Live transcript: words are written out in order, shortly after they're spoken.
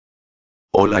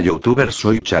Hola youtubers,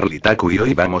 soy Charlie Taku y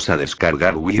hoy vamos a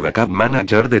descargar Wii Backup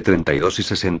Manager de 32 y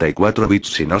 64 bits.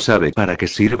 Si no sabe para qué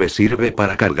sirve, sirve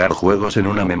para cargar juegos en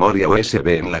una memoria USB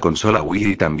en la consola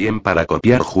Wii y también para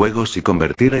copiar juegos y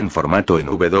convertir en formato en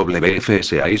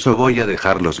WBFS a ISO. Voy a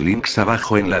dejar los links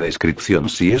abajo en la descripción.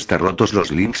 Si están rotos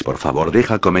los links, por favor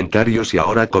deja comentarios y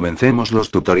ahora comencemos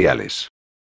los tutoriales.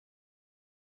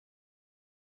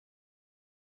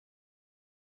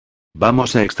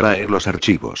 Vamos a extraer los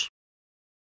archivos.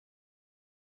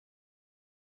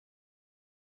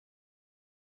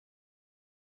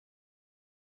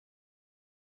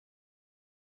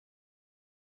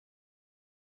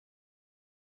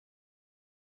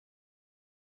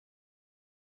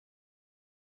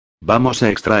 Vamos a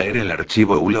extraer el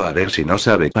archivo ULO. A ver si no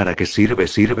sabe para qué sirve,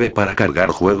 sirve para cargar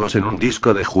juegos en un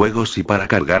disco de juegos y para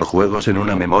cargar juegos en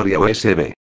una memoria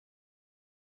USB.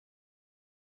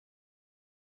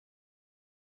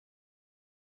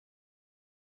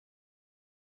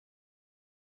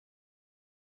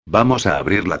 Vamos a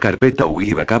abrir la carpeta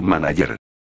Wii Backup Manager.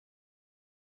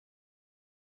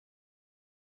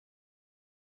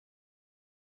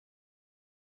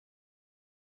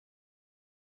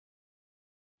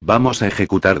 Vamos a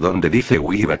ejecutar donde dice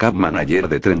Wii Backup Manager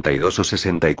de 32 o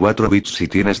 64 bits. Si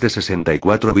tienes de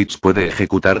 64 bits puede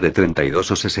ejecutar de 32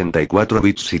 o 64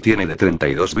 bits. Si tiene de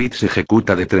 32 bits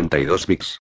ejecuta de 32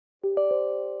 bits.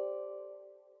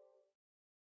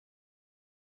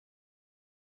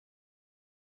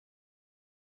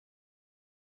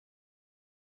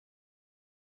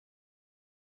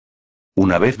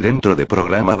 Una vez dentro de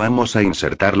programa vamos a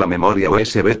insertar la memoria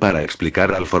USB para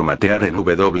explicar al formatear en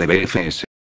WBFS.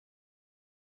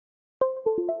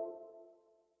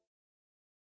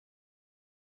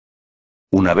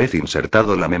 Una vez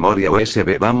insertado la memoria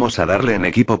USB vamos a darle en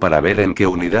equipo para ver en qué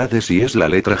unidades y es la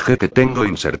letra G que tengo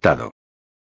insertado.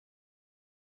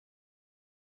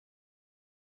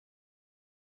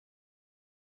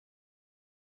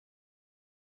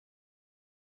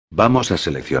 Vamos a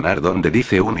seleccionar donde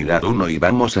dice unidad 1 y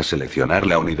vamos a seleccionar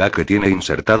la unidad que tiene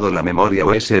insertado la memoria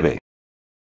USB.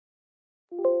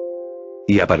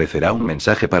 Y aparecerá un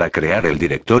mensaje para crear el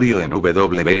directorio en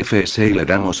WBFS y le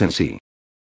damos en sí.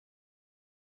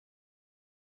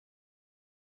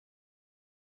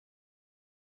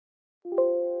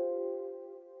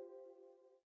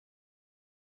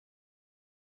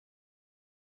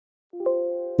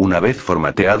 Una vez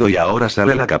formateado y ahora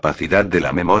sale la capacidad de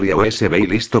la memoria USB y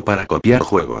listo para copiar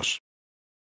juegos.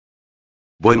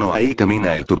 Bueno, ahí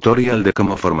termina el tutorial de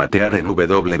cómo formatear en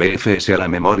WBFS a la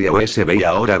memoria USB y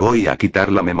ahora voy a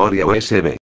quitar la memoria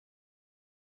USB.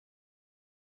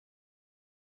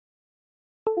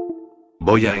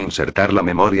 Voy a insertar la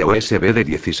memoria USB de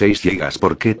 16 GB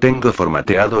porque tengo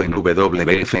formateado en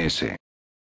WBFS.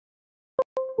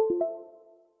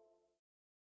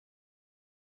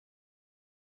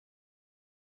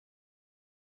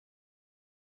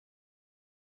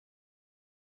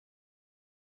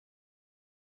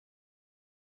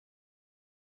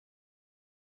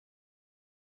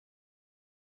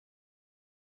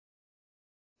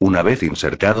 Una vez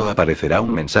insertado aparecerá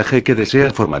un mensaje que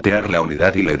desea formatear la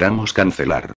unidad y le damos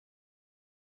cancelar.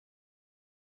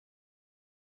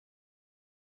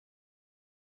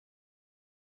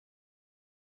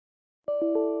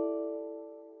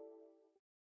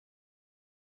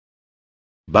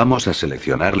 Vamos a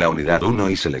seleccionar la unidad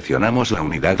 1 y seleccionamos la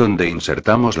unidad donde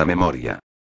insertamos la memoria.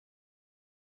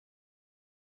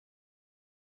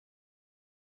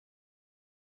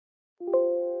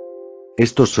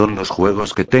 Estos son los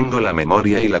juegos que tengo la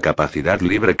memoria y la capacidad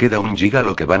libre queda 1 GB.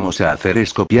 Lo que vamos a hacer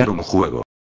es copiar un juego.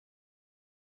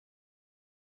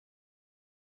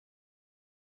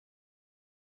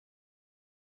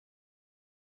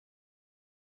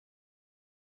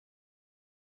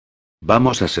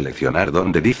 Vamos a seleccionar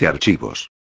donde dice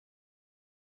archivos.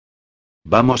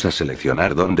 Vamos a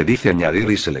seleccionar donde dice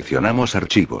añadir y seleccionamos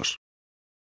archivos.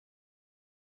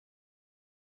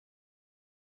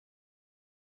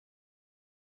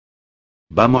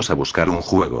 Vamos a buscar un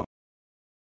juego.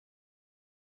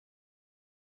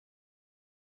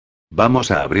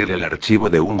 Vamos a abrir el archivo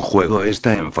de un juego.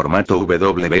 Está en formato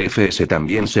WBFS.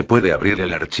 También se puede abrir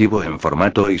el archivo en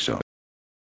formato ISO.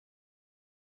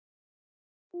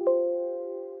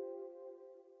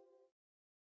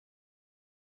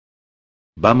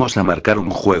 Vamos a marcar un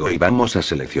juego y vamos a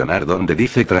seleccionar donde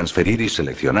dice transferir y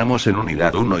seleccionamos en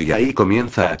unidad 1 y ahí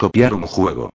comienza a copiar un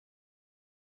juego.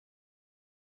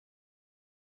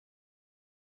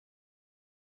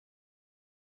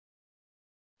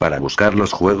 Para buscar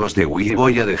los juegos de Wii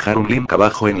voy a dejar un link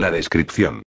abajo en la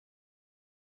descripción.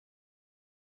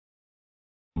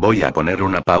 Voy a poner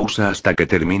una pausa hasta que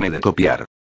termine de copiar.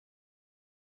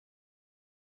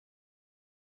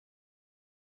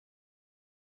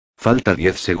 Falta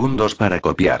 10 segundos para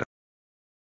copiar.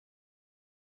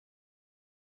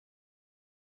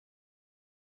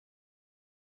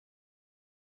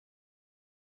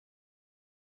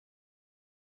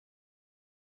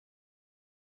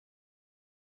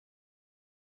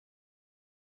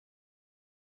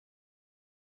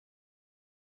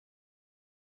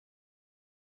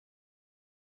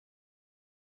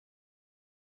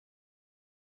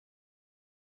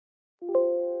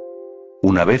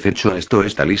 Una vez hecho esto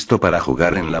está listo para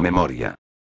jugar en la memoria.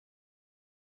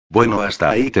 Bueno,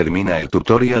 hasta ahí termina el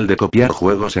tutorial de copiar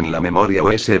juegos en la memoria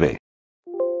USB.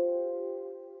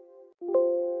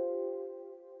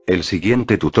 El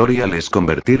siguiente tutorial es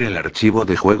convertir el archivo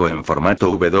de juego en formato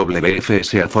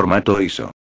WBFS a formato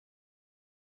ISO.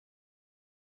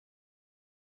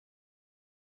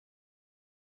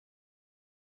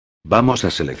 Vamos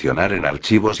a seleccionar en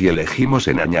archivos y elegimos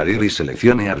en añadir y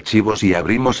seleccione archivos y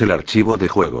abrimos el archivo de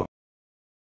juego.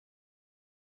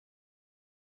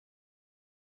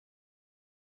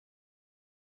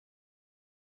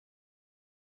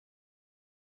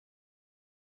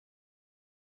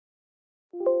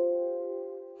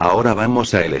 Ahora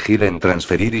vamos a elegir en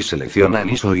transferir y selecciona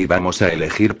en ISO y vamos a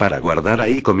elegir para guardar,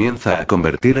 ahí comienza a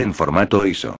convertir en formato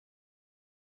ISO.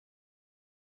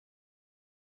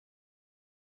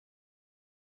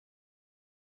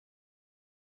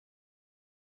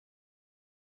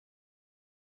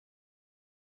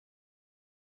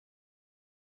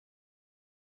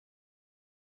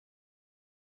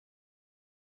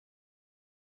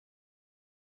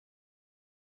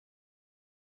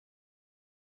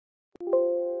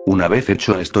 Una vez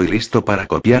hecho esto y listo para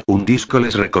copiar un disco,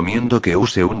 les recomiendo que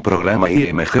use un programa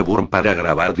IMG Burn para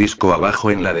grabar disco.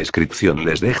 Abajo en la descripción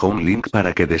les dejo un link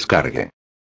para que descargue.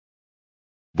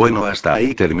 Bueno, hasta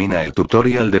ahí termina el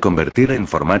tutorial de convertir en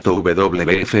formato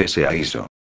WBFS a ISO.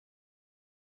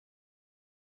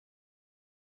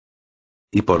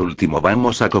 Y por último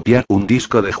vamos a copiar un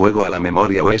disco de juego a la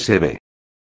memoria USB.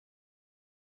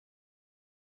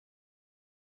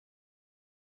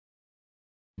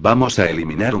 Vamos a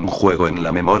eliminar un juego en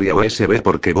la memoria USB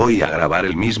porque voy a grabar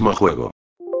el mismo juego.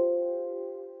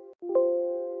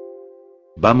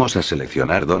 Vamos a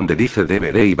seleccionar donde dice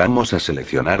DVD y vamos a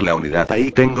seleccionar la unidad.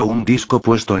 Ahí tengo un disco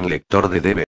puesto en lector de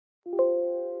debe.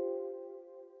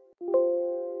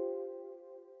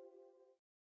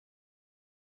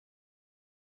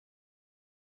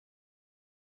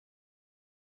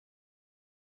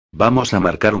 Vamos a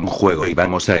marcar un juego y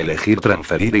vamos a elegir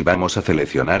transferir y vamos a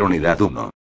seleccionar unidad 1.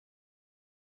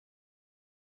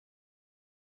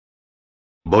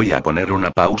 Voy a poner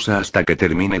una pausa hasta que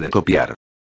termine de copiar.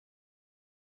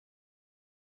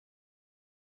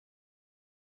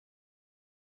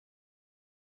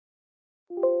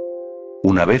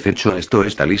 Una vez hecho esto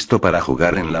está listo para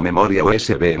jugar en la memoria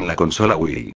USB en la consola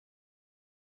Wii.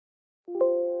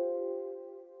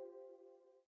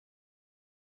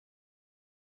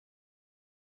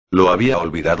 Lo había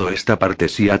olvidado esta parte.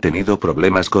 Si ha tenido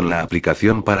problemas con la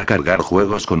aplicación para cargar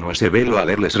juegos con USB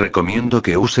Loader, les recomiendo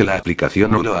que use la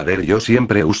aplicación Loader. Yo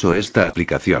siempre uso esta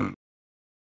aplicación.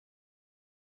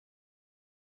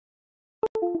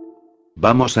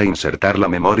 Vamos a insertar la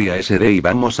memoria SD y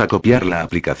vamos a copiar la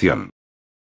aplicación.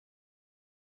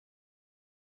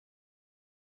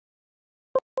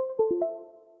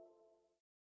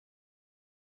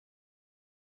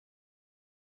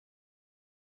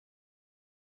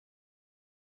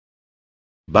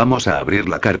 Vamos a abrir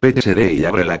la carpeta SD y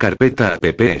abre la carpeta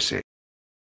apps.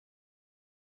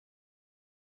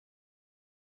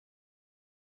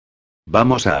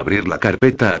 Vamos a abrir la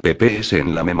carpeta apps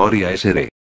en la memoria SD.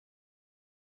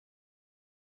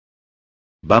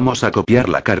 Vamos a copiar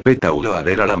la carpeta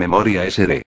Loader a la memoria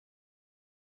SD.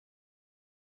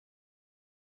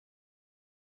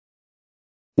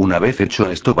 Una vez hecho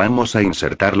esto vamos a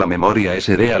insertar la memoria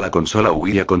SD a la consola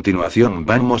Wii. A continuación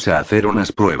vamos a hacer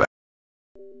unas pruebas.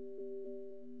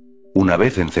 Una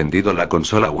vez encendido la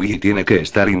consola Wii tiene que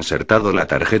estar insertado la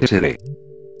tarjeta SD.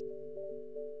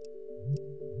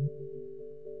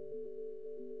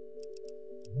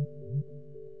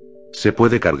 Se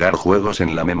puede cargar juegos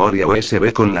en la memoria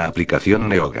USB con la aplicación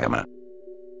NeoGama.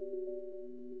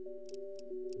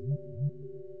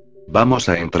 Vamos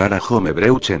a entrar a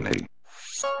Homebrew Channel.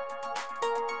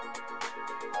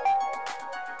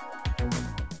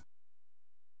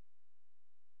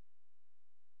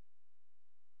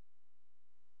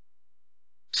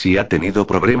 Si ha tenido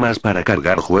problemas para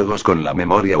cargar juegos con la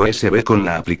memoria USB con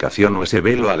la aplicación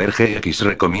USB Loader GX,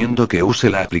 recomiendo que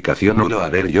use la aplicación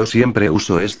Loader. Yo siempre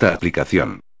uso esta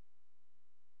aplicación.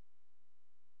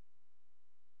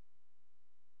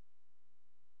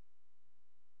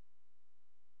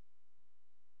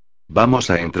 Vamos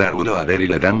a entrar URL y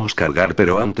le damos cargar,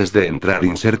 pero antes de entrar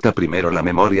inserta primero la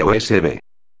memoria USB.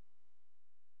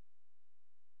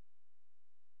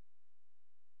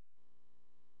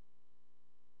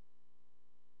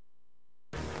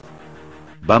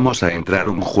 Vamos a entrar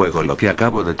un juego, lo que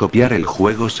acabo de copiar. El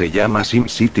juego se llama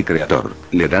SimCity Creator.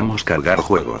 Le damos cargar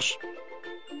juegos.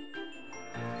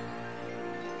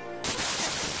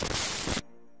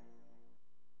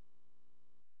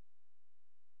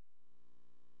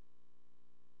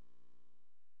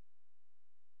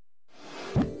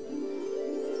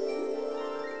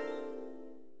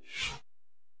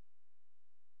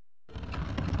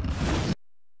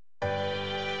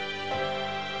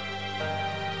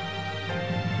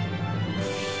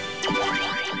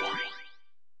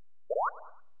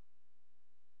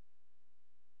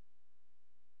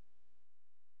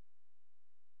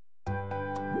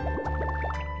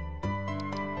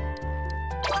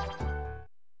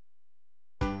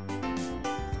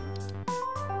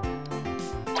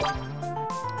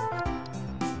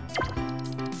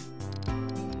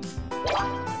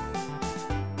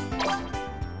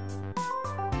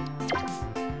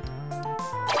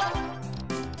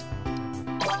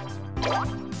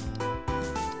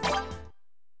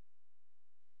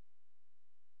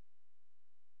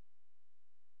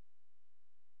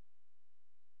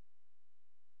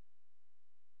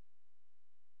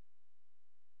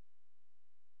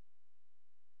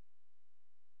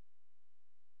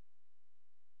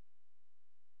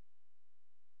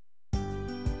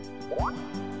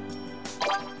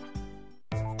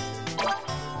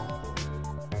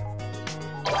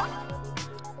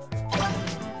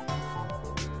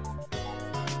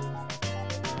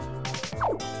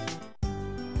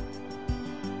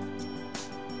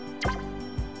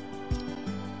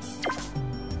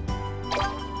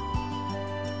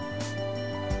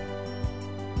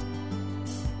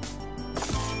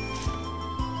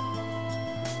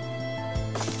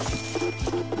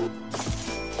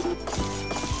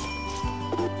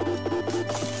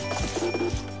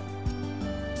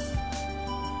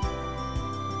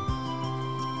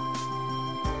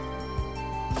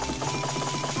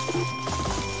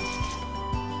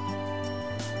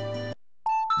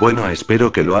 Bueno,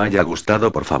 espero que lo haya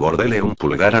gustado. Por favor dele un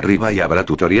pulgar arriba y habrá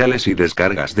tutoriales y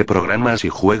descargas de programas y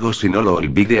juegos, y no lo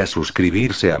olvide a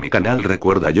suscribirse a mi canal.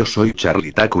 Recuerda, yo soy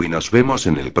Charlie Taku y nos vemos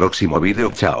en el próximo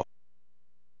vídeo. Chao.